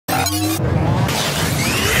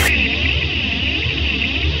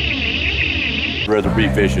Rather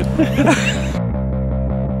refish it.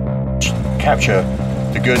 Capture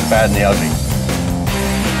the good, bad and the ugly.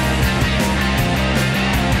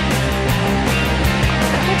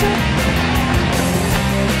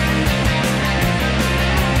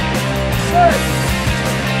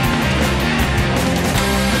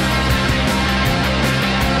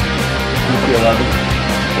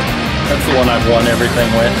 That's the one I've won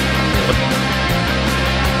everything with.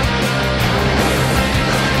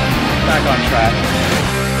 Back on track.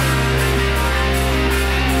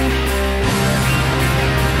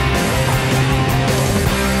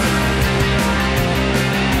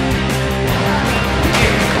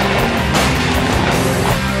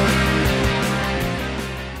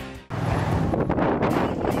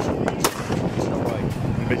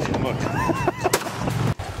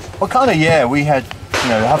 Well, kind of, yeah. We had,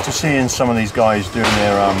 after seeing some of these guys doing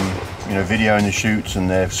their, videoing the shoots and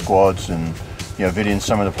their squads and, videoing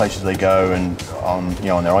some of the places they go and on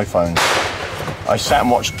their iPhones, I sat and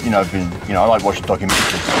watched, I like watching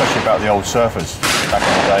documentaries, especially about the old surfers back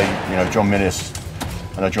in the day. John Minnis,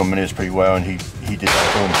 I know John Minnis pretty well, and he did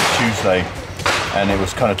that film for Tuesday, and it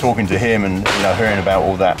was kind of talking to him and hearing about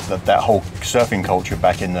all that whole surfing culture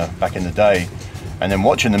back in the day, and then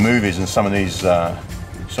watching the movies and some of these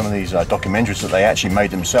documentaries that they actually made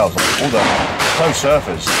themselves. Like all the pro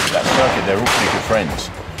surfers that circuit, they're all pretty good friends.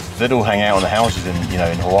 They'd all hang out in the houses in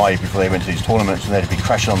Hawaii before they went to these tournaments, and they'd be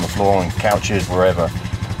crashing on the floor on couches wherever,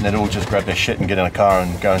 and they'd all just grab their shit and get in a car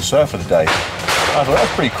and go and surf for the day. I thought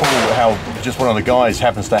that's pretty cool how just one of the guys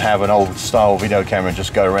happens to have an old style video camera and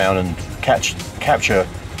just go around and capture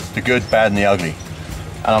the good, bad and the ugly.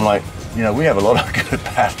 And I'm like, we have a lot of good,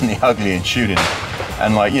 bad and the ugly in shooting.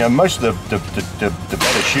 And most of the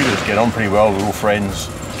better shooters get on pretty well. We're all friends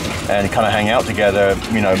and kind of hang out together.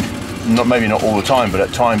 Maybe not all the time, but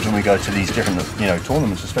at times when we go to these different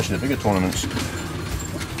tournaments, especially the bigger tournaments,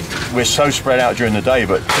 we're so spread out during the day,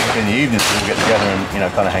 but typically in the evenings we'll get together and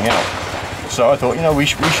kind of hang out. So I thought we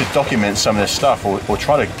should document some of this stuff, or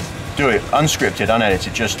try to do it unscripted,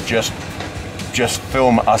 unedited, just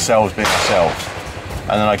film ourselves being ourselves.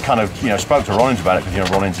 And then I kind of, spoke to Rollins about it, because,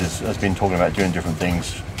 Rollins has been talking about doing different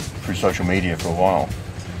things through social media for a while.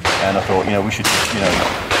 And I thought, we should,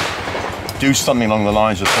 do something along the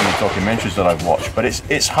lines of some of the documentaries that I've watched. But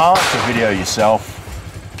it's hard to video yourself.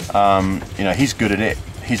 He's good at it.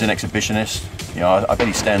 He's an exhibitionist. I bet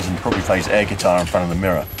he stands and probably plays air guitar in front of the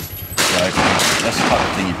mirror. That's the type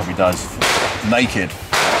of thing he probably does naked,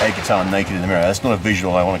 air guitar naked in the mirror. That's not a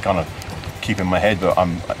visual I want to kind of keep in my head, but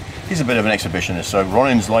he's a bit of an exhibitionist. So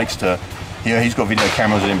Rollins likes to, he's got video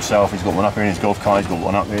cameras of himself. He's got one up here in his golf cart. He's got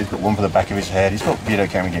one up there. He's got one for the back of his head. He's got video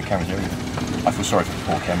cameras everywhere. I feel sorry for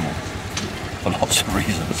poor Kemmel for lots of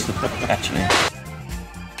reasons, actually.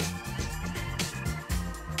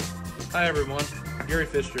 Hi everyone, Gary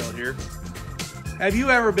Fitzgerald here. Have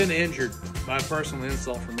you ever been injured by a personal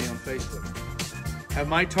insult from me on Facebook? Have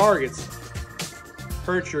my targets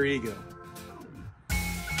hurt your ego?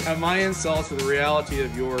 Have my insults or the reality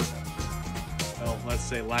of your, well, let's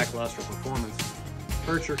say lackluster performance,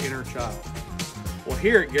 hurt your inner child? Well,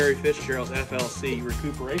 here at Gary Fitzgerald's FLC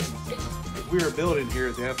Recuperation Center, that we are building here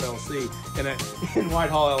at the FLC in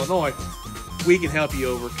Whitehall, Illinois, we can help you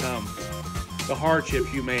overcome the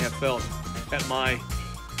hardships you may have felt at my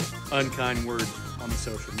unkind words on the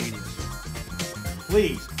social media.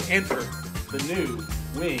 Please enter the new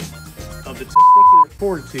wing of the Testicular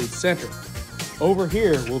Fortitude Center. Over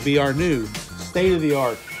here will be our new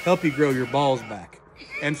state-of-the-art help you grow your balls back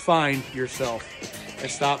and find yourself and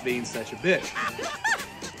stop being such a bitch.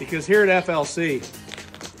 Because here at FLC,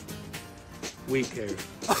 we care.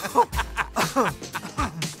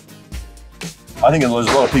 I think there's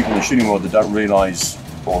a lot of people in the shooting world that don't realise,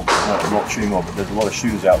 or not shooting world, but there's a lot of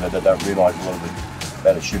shooters out there that don't realise a lot of the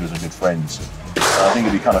better shooters are good friends. And I think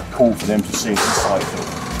it'd be kind of cool for them to see insight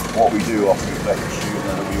of what we do after we let the shoot,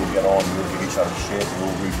 and that we all get on, we all give each other shit, we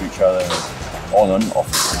all root for each other, on and off.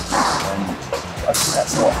 And I think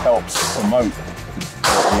that's what helps promote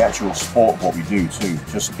the actual sport of what we do too.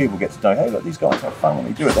 Just so people get to know, hey look, these guys have fun when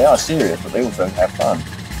they do it. They are serious, but they also have fun.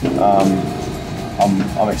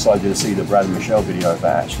 I'm excited to see the Brad and Michelle video if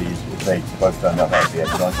that actually, if they both turned out that would be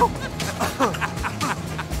exciting.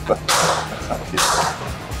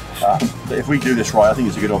 But if we do this right, I think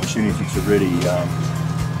it's a good opportunity to really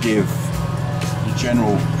give the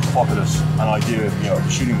general populace an idea of the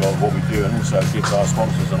shooting world, what we do, and also give our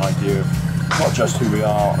sponsors an idea of not just who we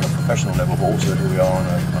are on a professional level, but also who we are on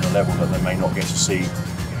a level that they may not get to see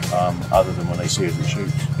other than when they see us at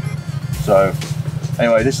shoots. So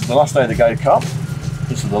anyway, this is the last day of the Gator Cup.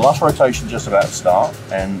 this is the last rotation just about to start,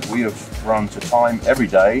 and we have run to time every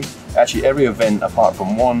day. Actually, every event apart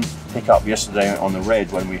from one hiccup yesterday on the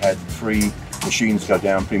red when we had 3 machines go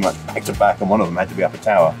down pretty much back to back, and one of them had to be up a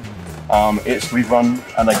tower. We've run,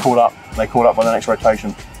 and they caught up by the next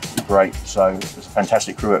rotation. Great. So it's a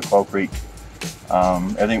fantastic crew at Quail Creek.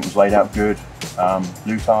 Everything was laid out good.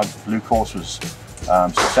 Blue course was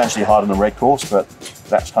substantially harder than the red course, but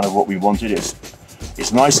that's kind of what we wanted.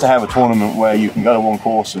 It's nice to have a tournament where you can go to one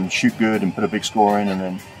course and shoot good and put a big score in, and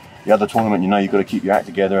then the other tournament, you know, you've got to keep your act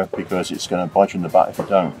together because it's going to bite you in the butt if you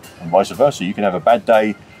don't, and vice versa. You can have a bad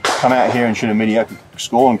day, come out here and shoot a mediocre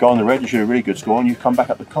score, and go on the red and shoot a really good score, and you come back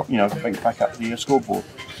up the back up the scoreboard.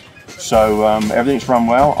 So everything's run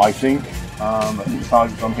well, I think. I think the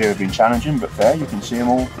targets on here have been challenging but fair. You can see them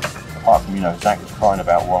all, apart from, you know, Zach was crying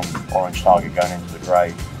about one orange target going into the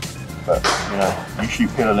grey. But, you know, you shoot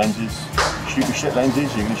pillar lenses, you shoot with shit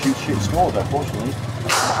lenses, you're going to shoot shit scores, unfortunately.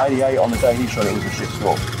 88 on the day he shot it was a shit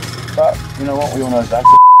score. But, you know what, we all know Zach's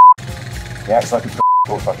a he acts like a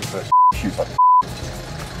talks like a shoots like a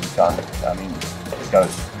you can't, I mean, it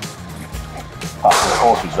goes part of the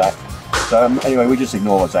course with Zach. So anyway, we just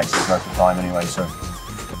ignore what Zach says most of the time anyway, so.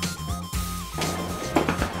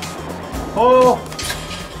 Oh!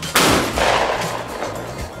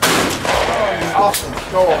 Awesome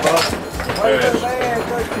score, bud.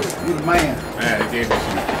 You're the man. Yeah, he gave me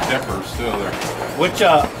some dippers still there.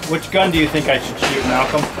 Which gun do you think I should shoot,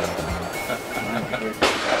 Malcolm?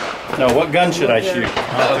 No, what gun should I shoot?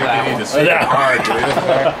 I don't think you need to see your card, do you?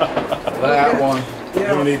 That one. You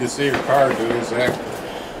don't need to see your card, do you, Zach?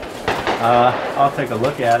 I'll take a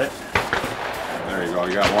look at it. There you go,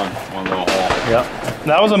 you got one little hole. Yep.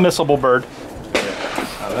 That was a missable bird.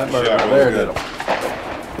 That bird Yeah, right really there good. did it.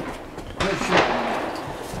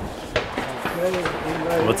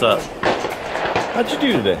 What's up? How'd you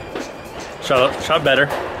do today? Shot better.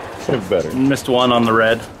 Shot better. Missed one on the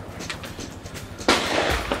red.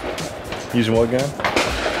 Using what gun?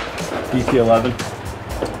 DT11.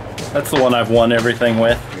 That's the one I've won everything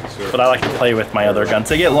with. Yes, sir. But I like to play with my other guns.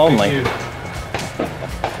 They get lonely.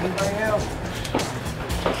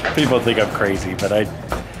 People think I'm crazy, but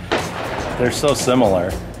they're so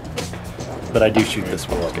similar. But I do shoot this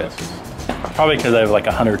one good. Probably because I have like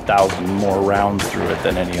 100,000 more rounds through it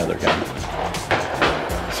than any other gun.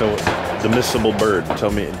 So, the missable bird.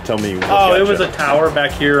 Tell me. What Oh, it got was you. a tower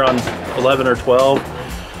back here on 11 or 12.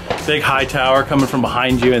 Big high tower coming from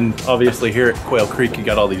behind you, and obviously here at Quail Creek you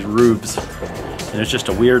got all these roofs. And it's just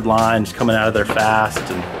a weird line, just coming out of there fast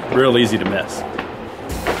and real easy to miss.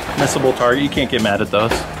 Missable target, you can't get mad at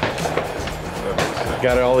those.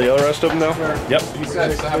 Got all the rest of them now? Yep. He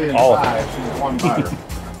said 75. All of them. She's one buyer.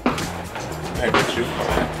 Hey, good shooting,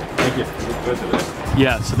 Zach. Thank you. You look good today.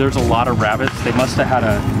 Yeah, so there's a lot of rabbits. They must have had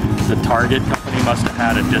the target company must have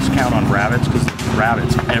had a discount on rabbits because there's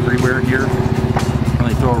rabbits everywhere here.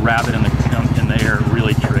 When they throw a rabbit in the air, it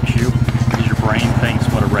really tricks you because your brain thinks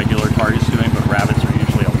what a regular target's doing, but rabbits are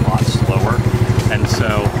usually a lot slower. And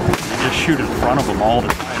so you just shoot in front of them all the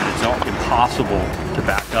time. It's impossible to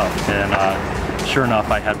back up. And sure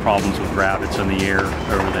enough, I had problems with rabbits in the air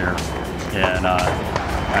over there. And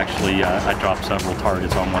actually, I dropped several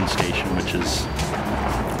targets on one station, which is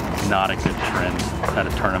not a good trend at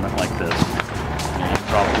a tournament like this. You know,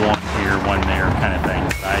 drop one here, one there kind of thing.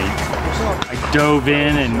 I dove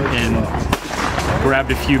in and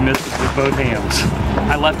grabbed a few misses with both hands.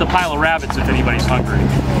 I left a pile of rabbits if anybody's hungry.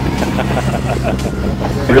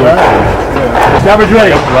 Really cool. Coverage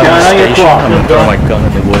ready. I'm gonna throw my gun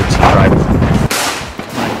in the woods and drive.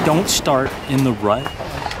 When I don't start in the rut,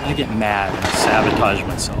 I get mad and sabotage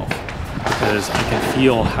myself because I can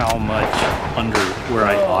feel how much under where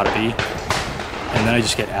I ought to be, and then I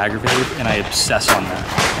just get aggravated and I obsess on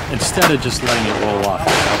that instead of just letting it roll off.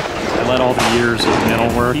 I let all the years of mental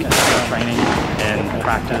work and training and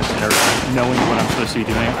practice and everything, knowing what I'm supposed to be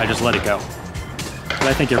doing, I just let it go. But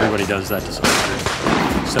I think everybody does that to some degree.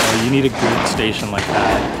 So you need a good station like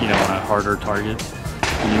that, you know, on a harder target.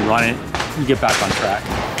 When you run it, you get back on track.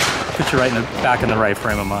 Put you right back in the right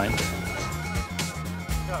frame of mind.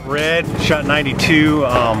 Red, shot 92.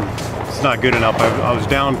 It's not good enough. I was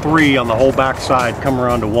down 3 on the whole back side, come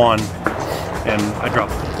around to 1, and I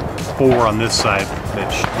dropped 4 on this side,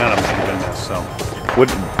 which none of them should have been missed. So,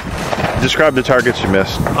 Describe the targets you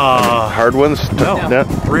missed. Hard ones? no,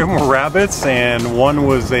 3 of them were rabbits, and 1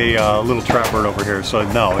 was a little trap bird over here. So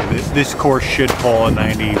no, this course should pull a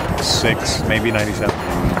 96, maybe 97.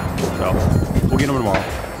 So we'll get them tomorrow.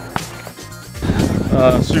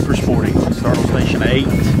 Super sporty. Startle Station 8. I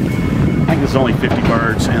think there's only 50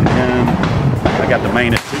 birds, and then I got the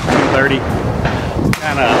main at 2:30.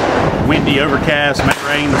 Kind of windy, overcast, may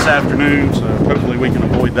rain this afternoon, so hopefully we can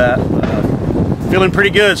avoid that. Feeling pretty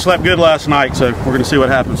good, slept good last night, so we're gonna see what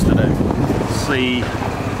happens today. Let's see.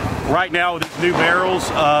 Right now with these new barrels,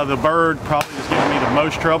 the bird probably is giving me the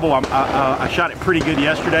most trouble. I shot it pretty good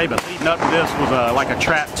yesterday, but leading up to this was like a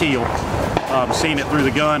trap teal. Seeing it through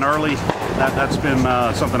the gun early, that's been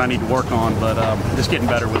something I need to work on, but just getting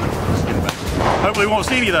better with it. Just getting better. Hopefully we won't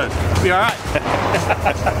see any of those. Be all right.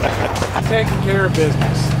 Taking care of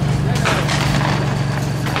business.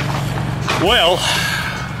 Well,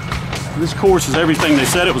 this course is everything they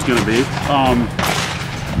said it was going to be.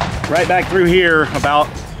 Right back through here, about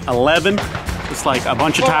 11. It's like a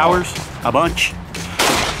bunch of towers, a bunch.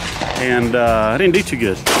 And I didn't do too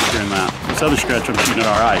good during that. This other stretch I'm shooting it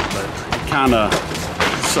all right, but it kind of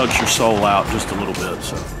sucks your soul out just a little bit.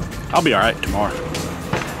 So I'll be all right tomorrow.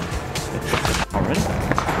 Already?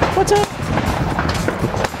 What's up?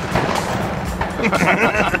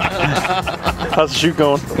 How's the shoot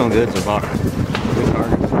going? It's going good so far. Good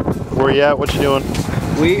target. Where you at? What you doing?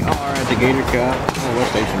 We are at the Gator Cup. Oh, what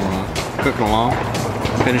station we're on? Cooking along.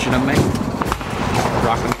 Finishing up, mate.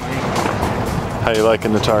 Rocking plane. How you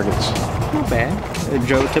liking the targets? Not bad.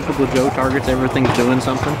 Typical Joe targets. Everything's doing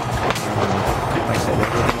something. Like I said,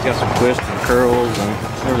 everything's got some twists and curls and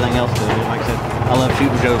everything else to it. Like I said, I love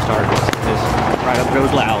shooting Joe's targets. It's right up Joe's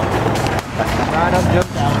alley. Right up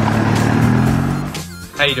Joe's alley.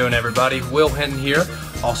 How you doing, everybody? Will Hinton here,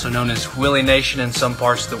 also known as Willie Nation in some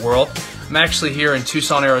parts of the world. I'm actually here in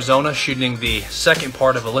Tucson, Arizona, shooting the second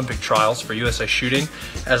part of Olympic trials for USA Shooting.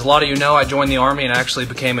 As a lot of you know, I joined the Army and actually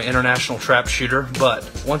became an international trap shooter, but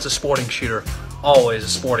once a sporting shooter, always a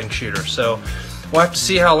sporting shooter. So we'll have to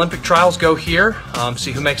see how Olympic trials go here,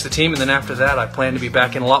 see who makes the team, and then after that I plan to be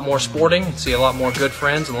back in a lot more sporting and see a lot more good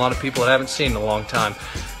friends and a lot of people that I haven't seen in a long time.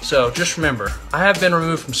 So just remember, I have been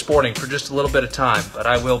removed from sporting for just a little bit of time, but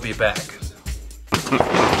I will be back.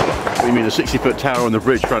 What, you mean a 60-foot tower on the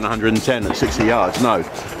bridge throwing 110 at 60 yards? No.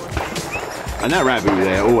 And that rabbit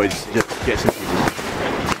there always just gets in people.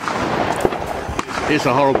 It's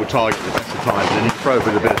a horrible target at the best of times, and you throw with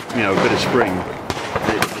a bit of, a bit of spring.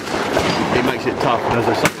 It makes it tough, and as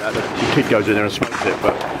I say that, the kid goes in there and smokes it,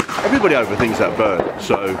 but everybody overthinks that bird,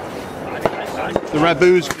 so the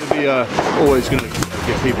rabu's going to be always going to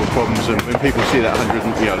give people problems, and when people see that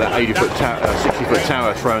 80-foot tower, 60-foot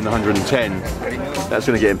tower throwing the 110, that's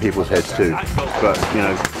going to get in people's heads too. But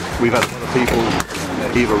we've had a lot of people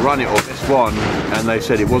either run it or miss one, and they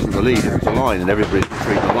said it wasn't the lead, it was the line, and everybody's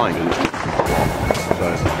treating the line.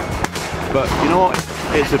 So, but you know what?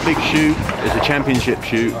 It's a big shoot, it's a championship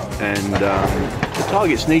shoot, and the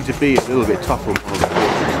targets need to be a little bit tougher on one of the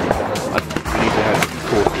courses. I think we need to have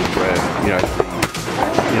courses where,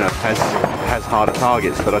 has harder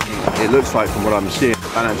targets, but I think it looks like from what I'm seeing, the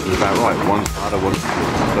balance is about right. One's harder, one's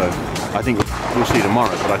easier. So I think we'll see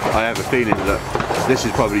tomorrow, but I have a feeling that this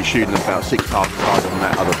is probably shooting about 6 times harder than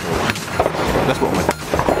that other course. That's what I'm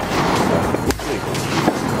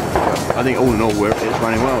I think all in all, it's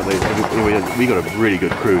running well. We got a really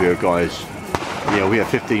good crew here, guys. We have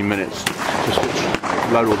 15 minutes to switch,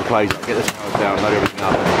 load all the plays, get the towers down, load everything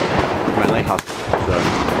up, and man, they hustle. So,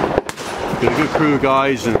 got a good crew of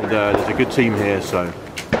guys, and there's a good team here. So,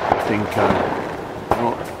 I think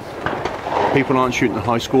people aren't shooting the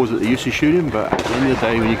high scores that they used to shooting, but at the end of the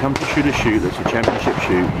day, when you come to shoot a shoot that's a championship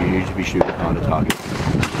shoot, you need to be shooting harder targets.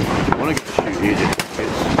 If you want to get a shoot easy,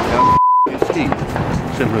 it's steep.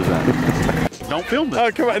 Simple as that. Don't film this.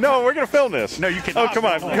 Oh, come on. No, we're going to film this. No, you can't. Oh, come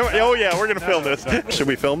on. Oh, yeah, we're going to film this. Should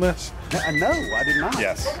we film this? No, I did not.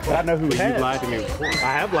 Yes. But I know who has. You've lied to me before.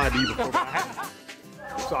 I have lied to you before.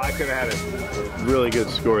 So I could have had a really good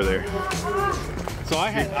score there. So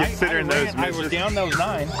I was down those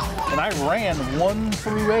 9, and I ran 1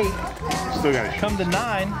 through 8. Still got to come to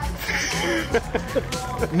 9.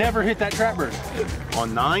 Never hit that trap bird.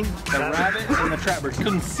 On 9? The rabbit and the trap bird.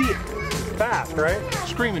 Couldn't see it. Fast, right?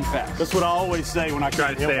 Screaming fast. That's what I always say when I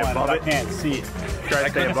try to stay above it. I can't see it. Try to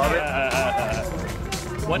stay above it?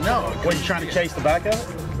 What? No. Were you trying to chase the back of it?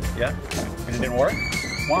 Yeah. And it didn't work?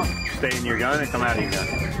 Why? Stay in your gun and come out of your gun.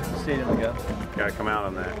 Stayed in the gun. Gotta come out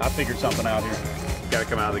on that. I figured something out here. Gotta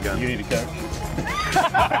come out of the gun. You need a coach.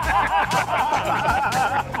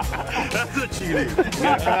 That's what you need. You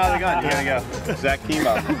gotta come out of the gun. You gotta go. Zach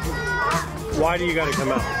Kimo. Why do you gotta come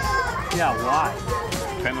out? Yeah, why?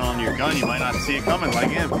 Depending on your gun, you might not see it coming like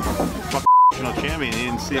him. Fucking national champion, he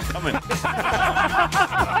didn't see it coming. He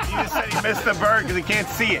just said he missed the bird because he can't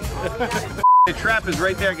see it. The trap is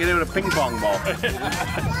right there. Get it with a ping pong ball.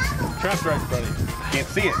 Trap's right in front of you. Can't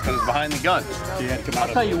see it because it's behind the gun. I'll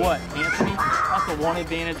tell you what, Anthony, that's the one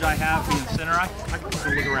advantage I have being center. I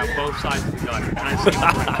can look around both sides of the gun. And I see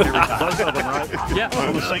every time. Both of them, right? Yeah.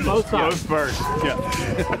 On the single. Both sides. Both birds.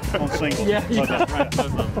 Yeah. On single. Yeah, right,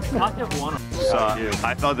 both of them. I'll give one of them. So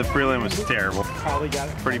I thought the prelim was terrible.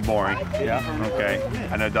 Pretty boring. Yeah. Okay.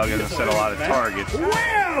 I know Doug hasn't set a lot of targets,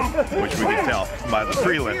 which we can tell by the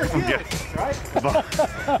prelim.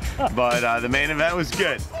 But the main event was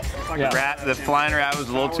good. The flying rat was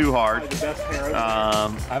a little too hard. I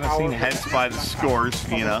haven't seen it. Hence by the scores,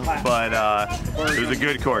 you know. But it was a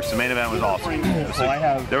good course. The main event was awesome.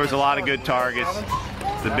 There was a lot of good targets.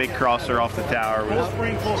 The big crosser off the tower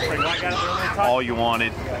was all you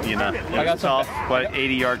wanted, you know. It was tough, but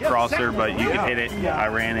 80-yard crosser, but you could hit it. I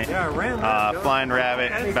ran it. Flying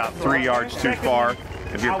rabbit, about 3 yards too far.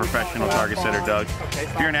 If you're a professional target setter, Doug.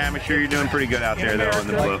 If you're an amateur, you're doing pretty good out there, though, in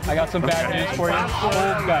the blue. I got some bad news for you.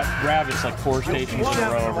 We've got rabbits like 4 stations in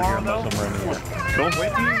a row over here, and most of them are in the air. Cool?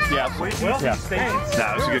 Yeah.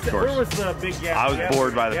 Nah, it was a good course. I was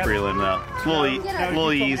bored by the prelim, though. It's a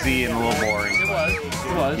little easy and a little boring. It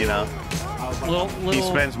was. You know? Little... He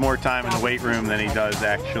spends more time in the weight room than he does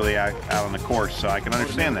actually out on the course, so I can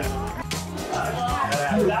understand that.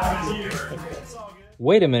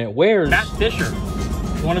 Wait a minute, where's Matt Fisher?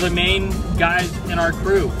 One of the main guys in our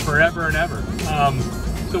crew, forever and ever.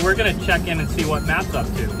 So we're gonna check in and see what Matt's up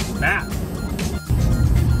to. Matt.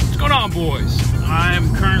 What's going on, boys?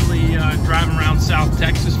 I'm currently driving around South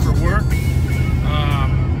Texas for work.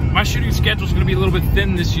 My shooting schedule is gonna be a little bit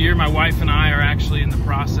thin this year. My wife and I are actually in the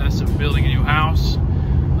process of building a new house.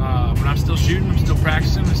 But I'm still shooting, I'm still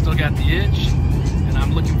practicing, I still got the itch. And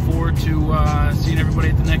I'm looking forward to seeing everybody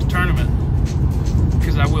at the next tournament,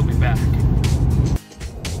 because I will be back.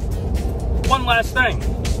 One last thing,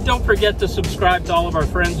 don't forget to subscribe to all of our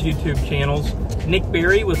friends' YouTube channels. Nick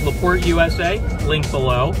Berry with Laporte USA, link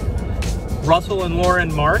below. Russell and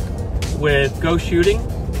Lauren Mark with Go Shooting,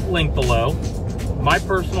 link below. My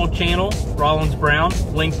personal channel, Rollins Brown,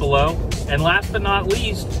 link below. And last but not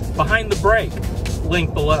least, Behind the Break,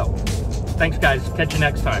 link below. Thanks guys, catch you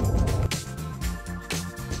next time.